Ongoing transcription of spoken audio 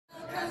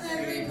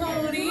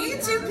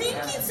to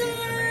Pinkie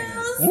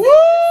Tales! Woo!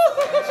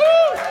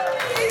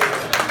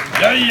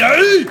 Yay,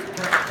 yay!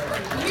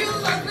 You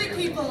lovely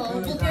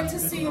people will get to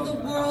see the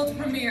world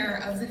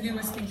premiere of the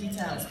newest Pinkie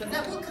Tales, but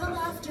that will come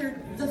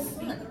after the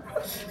fun.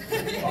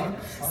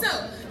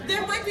 So,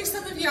 there might be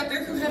some of you out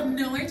there who have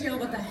no idea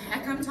what the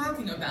heck I'm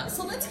talking about,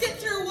 so let's get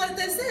through what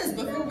this is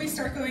before we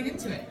start going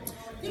into it.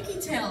 Pinkie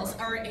Tales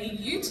are a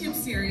YouTube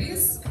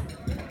series.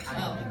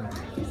 Oh,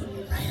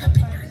 right up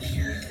in your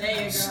ear. There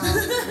you go.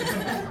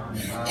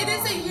 It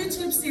is a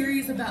YouTube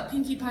series about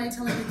Pinkie Pie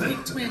telling the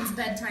Cake Twins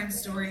bedtime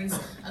stories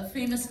of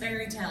famous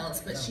fairy tales,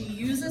 but she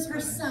uses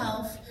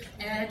herself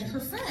and her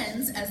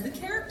friends as the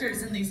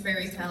characters in these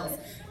fairy tales,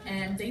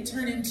 and they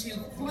turn into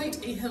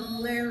quite a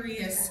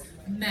hilarious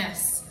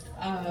mess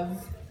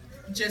of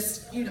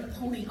just, you know,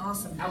 pony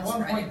awesomeness. At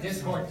one point,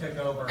 Discord took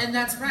over. And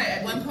that's right.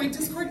 At one point,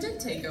 Discord did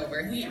take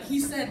over. He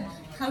said,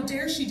 "How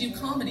dare she do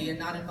comedy and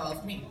not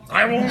involve me?"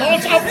 I will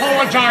not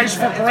apologize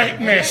for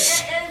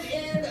greatness.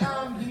 And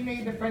he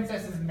made the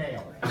princesses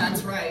male.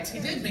 That's right. He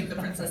did make the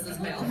princesses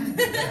male.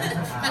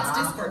 That's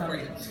Discord for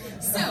you.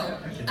 So,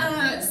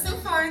 so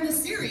far in the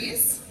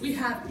series, we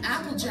have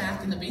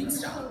Applejack and the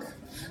Beanstalk,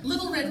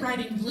 Little Red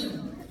Riding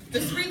Blue,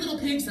 the Three Little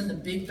Pigs and the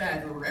Big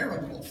Bad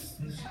Werewolf,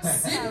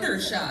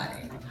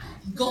 Cindershy,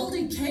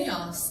 Goldie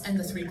Chaos and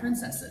the Three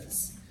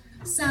Princesses,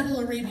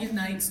 Saddle Arabian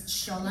Nights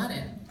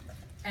Charlatan,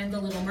 and the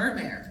Little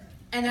Mermaid.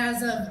 And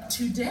as of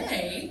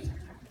today,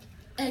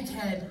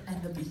 Egghead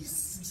and the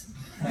Beast.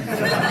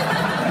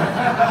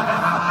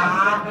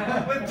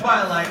 With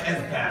Twilight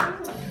as cat.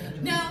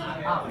 Now,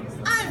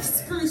 I've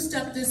spruced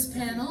up this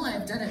panel.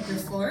 I've done it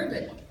before,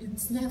 but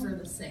it's never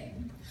the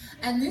same.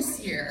 And this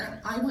year,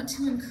 I want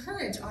to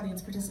encourage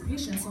audience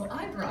participation, so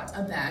I brought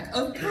a bag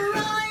of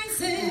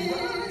prizes.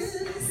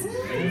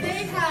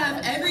 They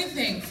have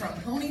everything from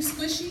pony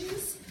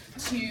squishies,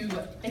 to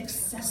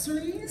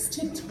accessories,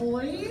 to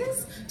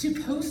toys, to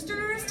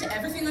posters, to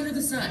everything under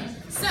the sun.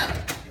 So,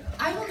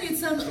 I will need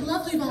some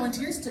lovely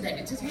volunteers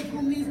today to take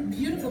home these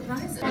beautiful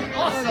prizes. Yo,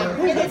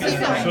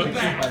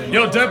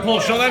 Deadpool,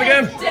 show that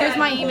again. Here's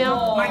my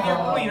email.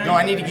 No,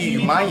 I need to give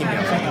you my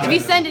email. If you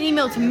send an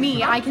email to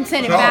me, I can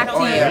send it back to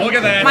you. Look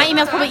at that. My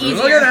email's probably easier.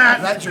 Look at that.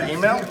 That's your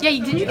email? Yeah,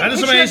 didn't you get That a is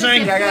picture of this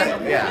amazing. thing? Yeah, I got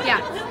it. Yeah.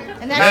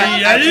 Yeah. And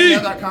Hey, that's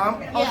gmail.com?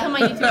 also my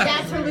YouTube.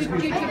 That's her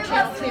YouTube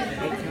channel too.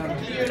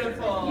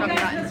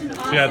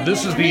 Yeah,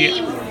 this is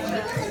the...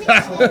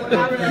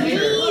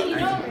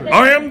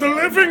 I am the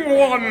living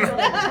one.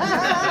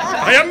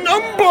 I am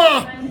number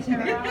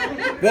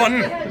one.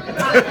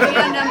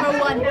 Number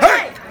one.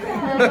 Hey!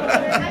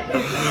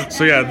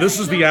 So yeah, this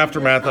is the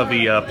aftermath of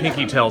the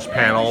Pinkie Tales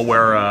panel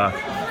where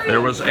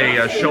there was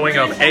a showing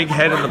of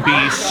Egghead and the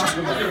Beast,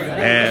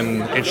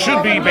 and it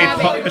should be made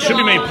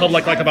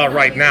public like about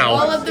right now.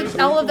 All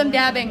of them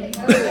dabbing.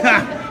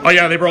 Oh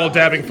yeah, they were all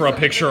dabbing for a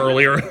picture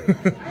earlier.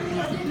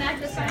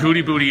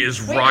 Guti Booty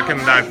is rocking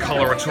that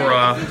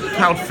Coloratura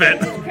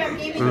outfit.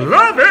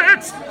 Love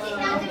it!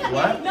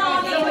 What?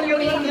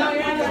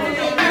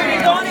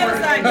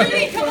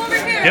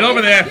 Get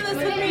over there.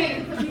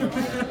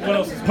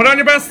 Put on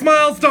your best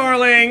smiles,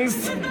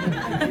 darlings.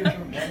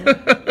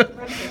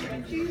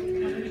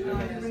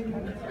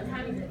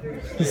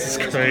 This is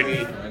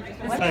great.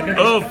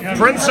 Oh,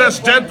 Princess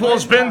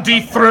Deadpool's been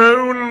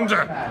dethroned.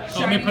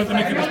 Let me put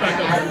into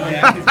perspective.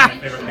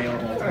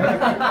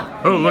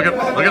 Oh, look at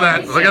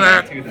that! Look at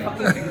that!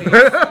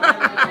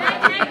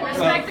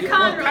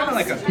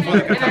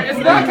 It's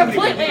not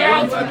completely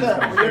out.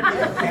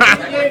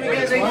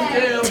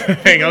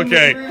 Dang,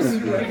 okay.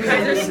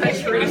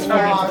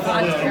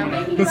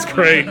 That's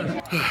great.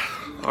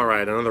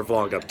 Alright, another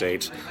vlog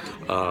update.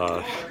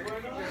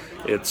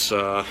 It's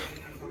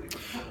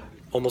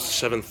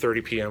almost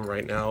 7:30 p.m.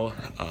 right now.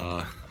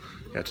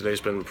 Yeah,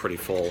 today's been pretty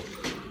full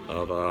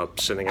of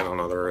sitting in on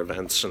other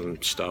events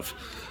and stuff.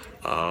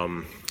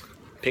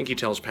 Pinkie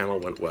Tales panel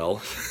went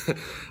well.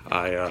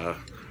 I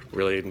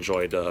really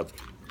enjoyed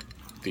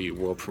the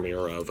world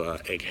premiere of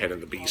Egghead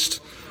and the Beast,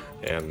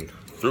 and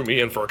threw me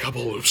in for a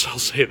couple loops, I'll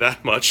say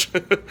that much.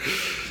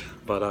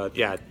 But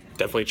yeah,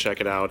 definitely check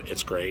it out,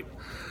 it's great.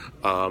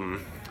 And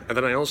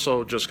then I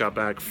also just got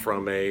back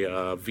from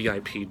a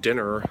VIP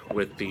dinner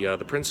with the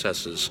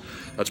princesses.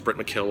 That's Britt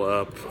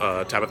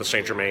McKillop, Tabitha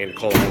St. Germain,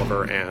 Cole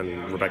Oliver,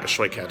 and Rebecca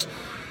Schweiket.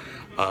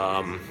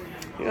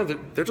 Yeah,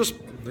 they're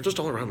just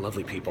all around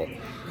lovely people.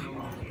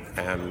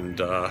 And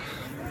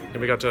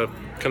we got to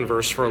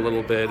converse for a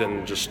little bit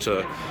and just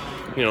to,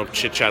 you know,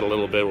 chit chat a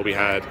little bit. We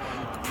had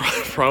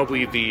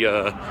probably the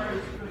I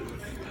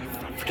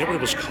forget what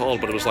it was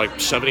called, but it was like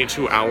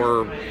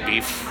 72-hour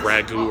beef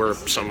ragu or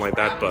something like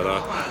that. But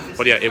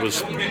yeah, it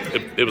was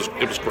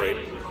great.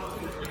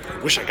 I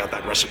wish I got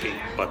that recipe,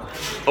 but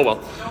oh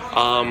well.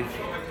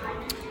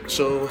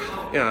 So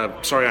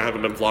yeah, sorry I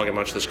haven't been vlogging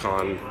much this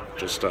con.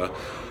 Just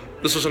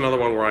this is another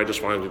one where I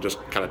just wanted to just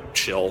kind of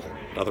chill.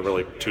 Nothing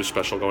really too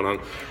special going on.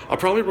 I'll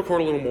probably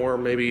record a little more,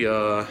 maybe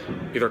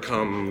either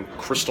come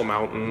Crystal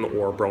Mountain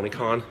or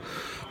BronyCon.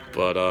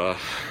 But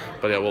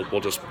yeah,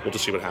 we'll just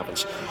see what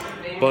happens.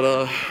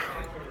 But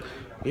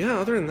yeah,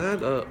 other than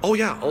that, oh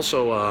yeah,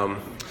 also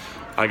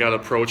I got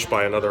approached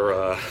by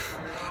another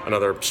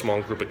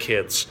small group of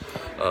kids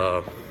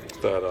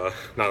that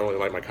not only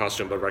like my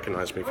costume but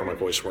recognized me for my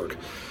voice work,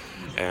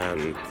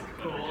 and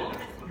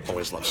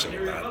always love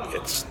seeing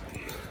that.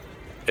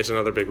 It's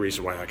another big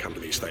reason why I come to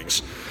these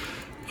things.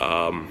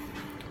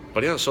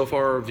 But yeah, so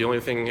far the only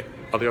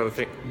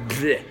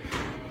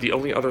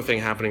other thing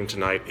happening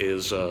tonight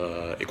is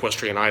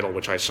Equestrian Idol,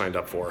 which I signed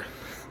up for,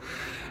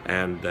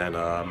 and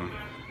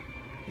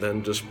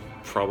then just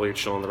probably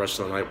chilling the rest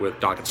of the night with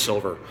Docket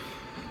Silver.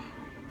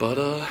 But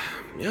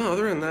yeah,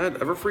 other than that,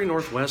 Everfree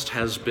Northwest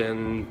has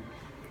been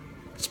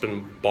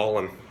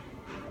ballin'.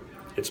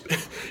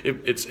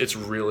 It's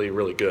really,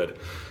 really good.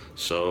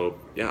 So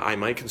yeah, I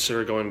might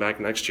consider going back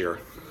next year.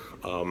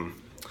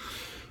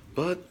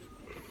 But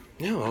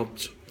yeah,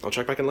 I'll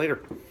check back in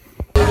later.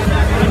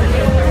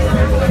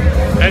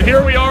 And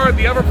here we are at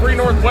the Everfree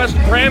Northwest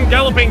Grand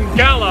Galloping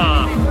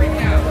Gala.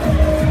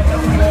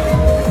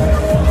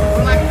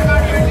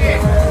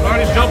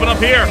 Barney's jumping up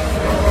here.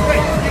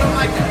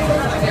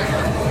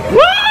 Woo!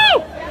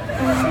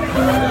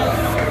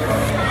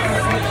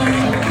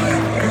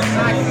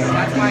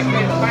 That's why I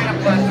couldn't find up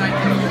last night.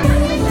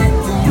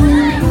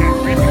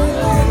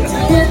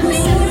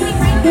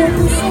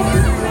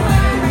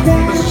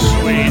 This is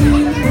sweet.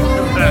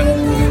 Look at that.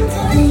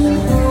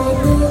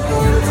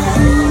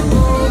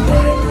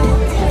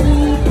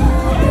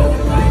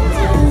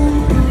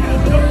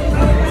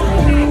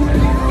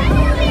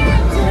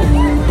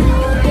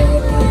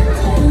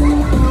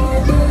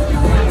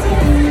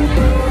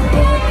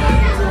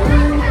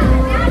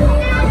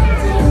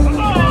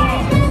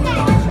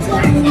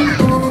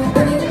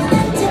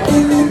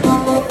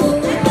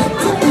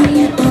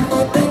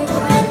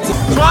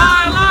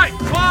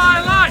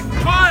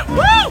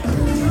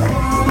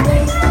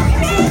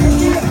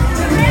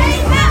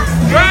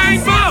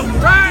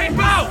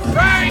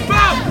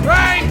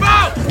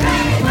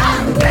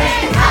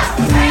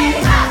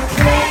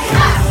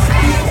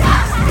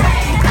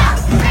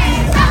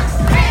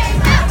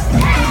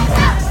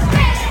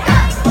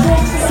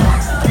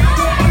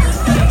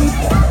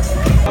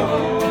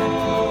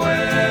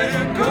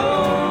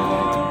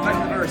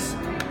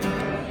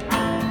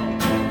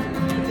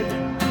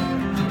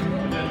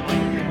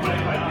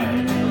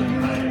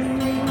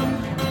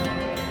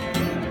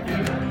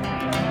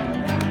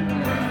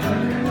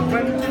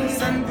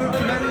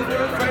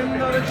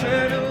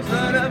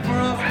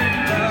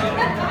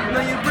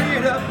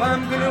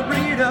 I'm gonna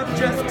read up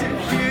just to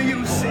hear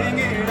you sing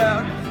it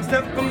out.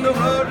 Step from the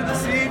road to the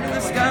sea to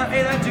the sky,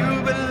 and I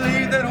do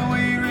believe that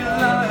we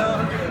rely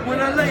on.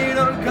 When I lay it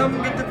on,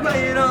 come get to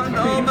play it on.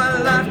 All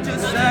my life to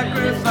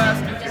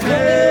sacrifice.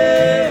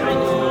 Hey,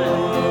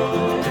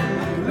 oh,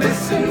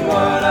 listen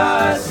what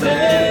I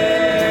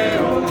say.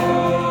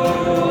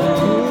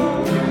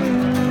 Oh,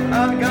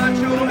 I got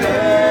your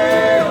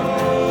hey,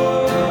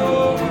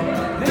 oh,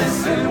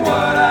 listen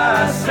what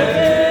I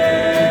say.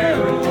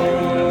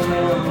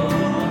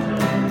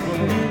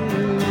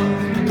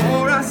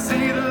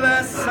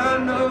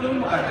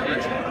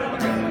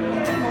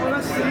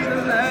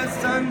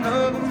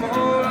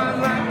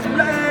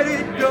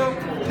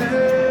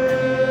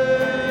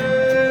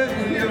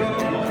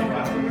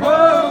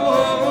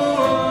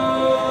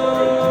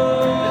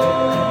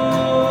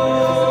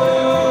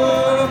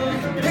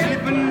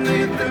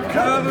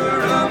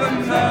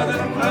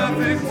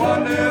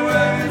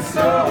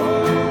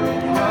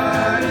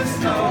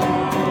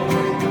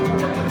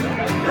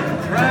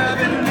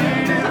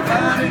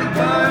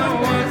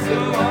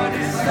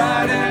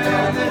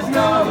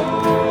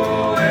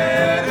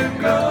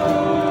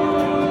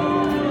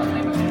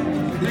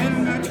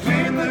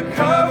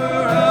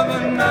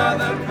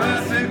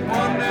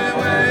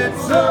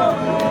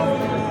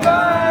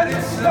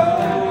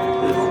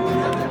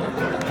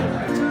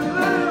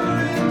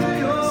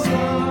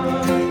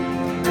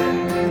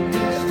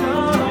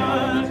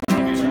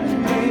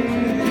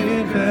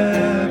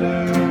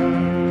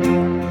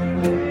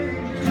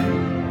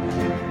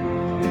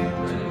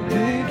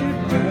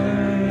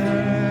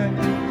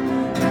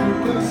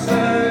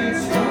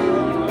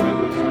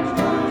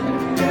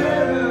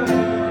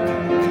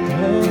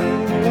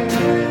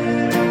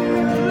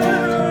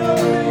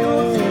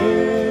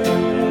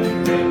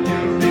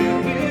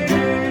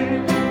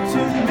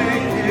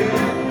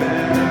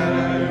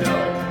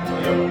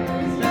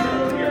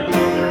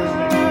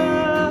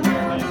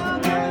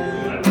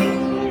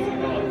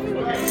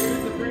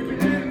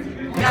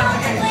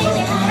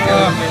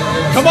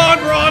 Come on,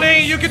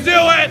 Brawny, you can do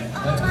it!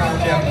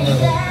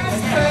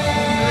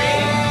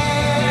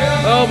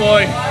 Oh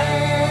boy.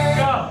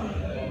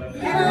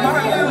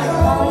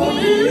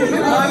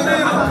 My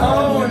little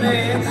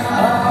pony.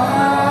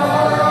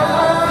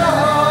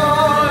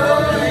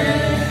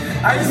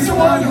 I used to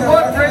wonder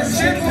what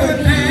friendship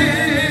could be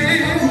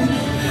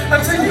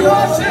until you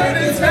all shared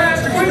its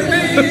magic with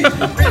me.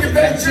 Big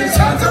adventures,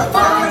 tons of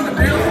fun, a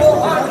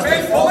beautiful heart,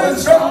 faithful and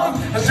strong.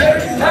 A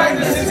sharing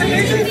kindness is an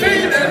easy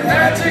feat, and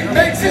magic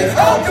makes it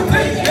all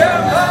complete.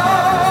 Yeah,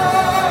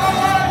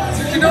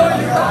 you know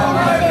you're all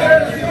my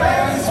very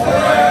best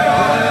friend.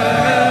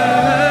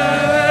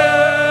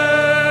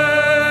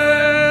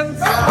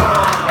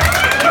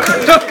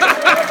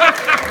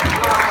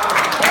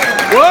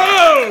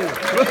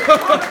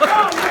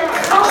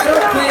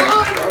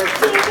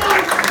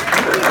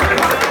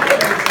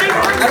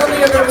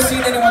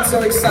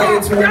 so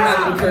excited to win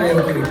My Little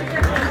Karaoke.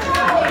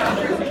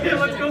 Yeah,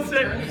 let's go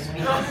sit.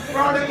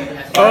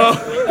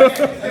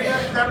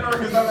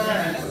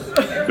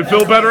 You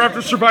feel better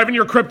after surviving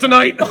your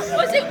kryptonite?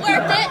 Was it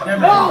worth it?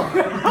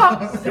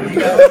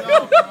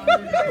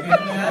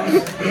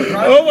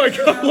 Oh my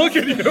god, look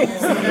at you!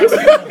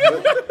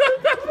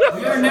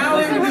 We are now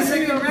in the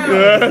second round.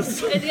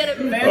 Yes.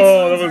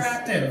 Oh, that was.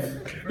 Active.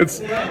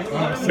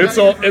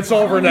 It's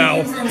over now.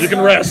 You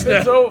can rest now.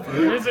 It's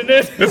over, isn't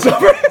it? It's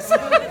over.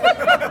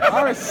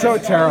 I was so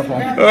terrible.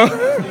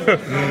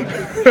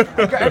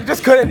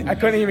 I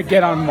couldn't even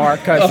get on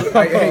Mark because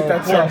I hate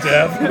that stuff.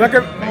 Look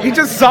at, he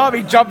just saw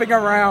me jumping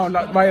around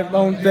my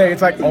own thing.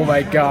 It's like, oh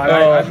my god,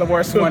 I'm the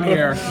worst one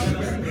here.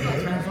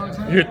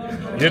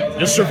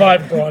 You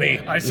survived, Brawny.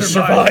 I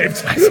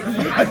survived.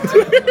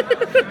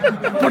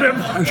 Put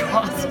him on.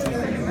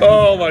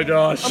 Oh my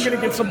gosh. I'm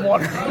gonna get some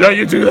water. Yeah,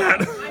 you do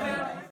that.